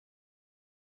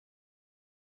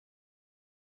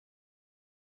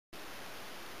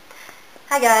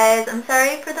Hi guys, I'm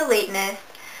sorry for the lateness.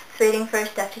 Just waiting for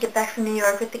Steph to get back from New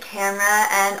York with the camera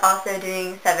and also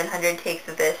doing 700 takes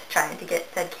of this trying to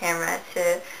get said camera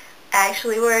to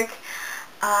actually work.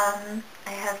 I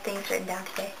have things written down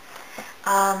today.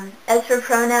 As for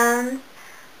pronouns,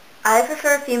 I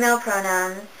prefer female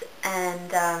pronouns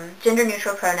and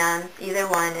gender-neutral pronouns. Either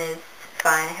one is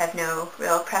fine. I have no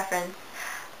real preference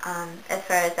as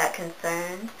far as that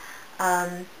concerned.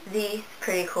 Th's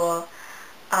pretty cool.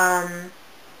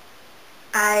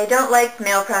 I don't like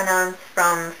male pronouns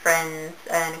from friends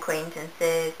and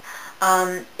acquaintances.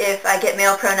 If I get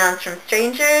male pronouns from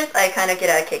strangers, I kind of get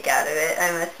a kick out of it, I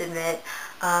must admit.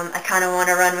 I kind of want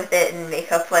to run with it and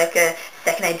make up like a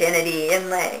second identity and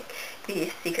like be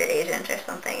a secret agent or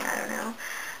something, I don't know.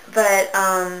 But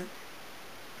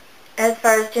as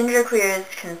far as genderqueer is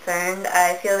concerned,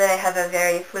 I feel that I have a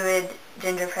very fluid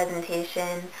gender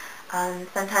presentation.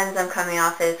 Sometimes I'm coming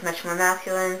off as much more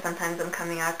masculine, sometimes I'm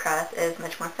coming across as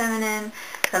much more feminine,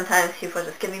 sometimes people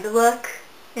just give me the look,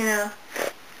 you know.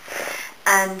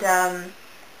 And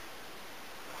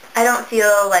I don't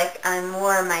feel like I'm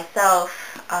more myself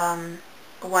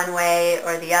one way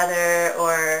or the other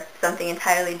or something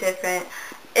entirely different.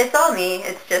 It's all me,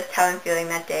 it's just how I'm feeling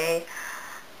that day.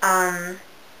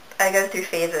 I go through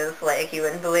phases like you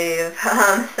wouldn't believe.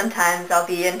 Sometimes I'll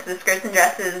be into the skirts and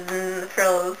dresses and the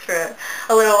frills for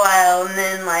a little while, and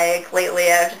then like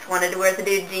lately I've just wanted to wear the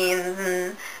dude jeans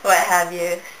and what have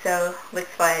you. So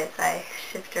looks-wise I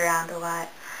shift around a lot.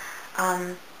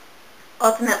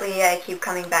 Ultimately I keep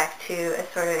coming back to a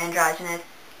sort of androgynous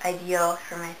ideal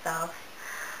for myself.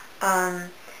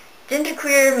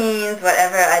 Genderqueer means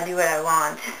whatever, I do what I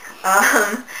want.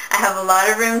 I have a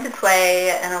lot of room to play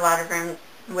and a lot of room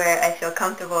where I feel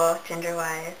comfortable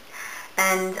gender-wise.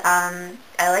 And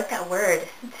I like that word,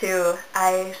 too.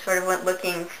 I sort of went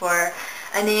looking for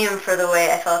a name for the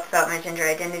way I felt about my gender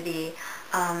identity.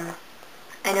 I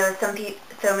know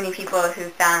so many people who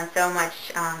found so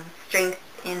much strength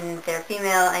in their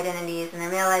female identities and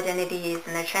their male identities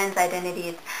and their trans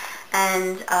identities.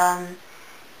 And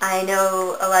I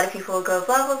know a lot of people go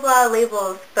blah blah blah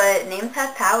labels, but names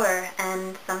have power,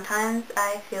 and sometimes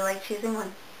I feel like choosing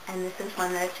one. And this is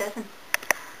one that I've chosen.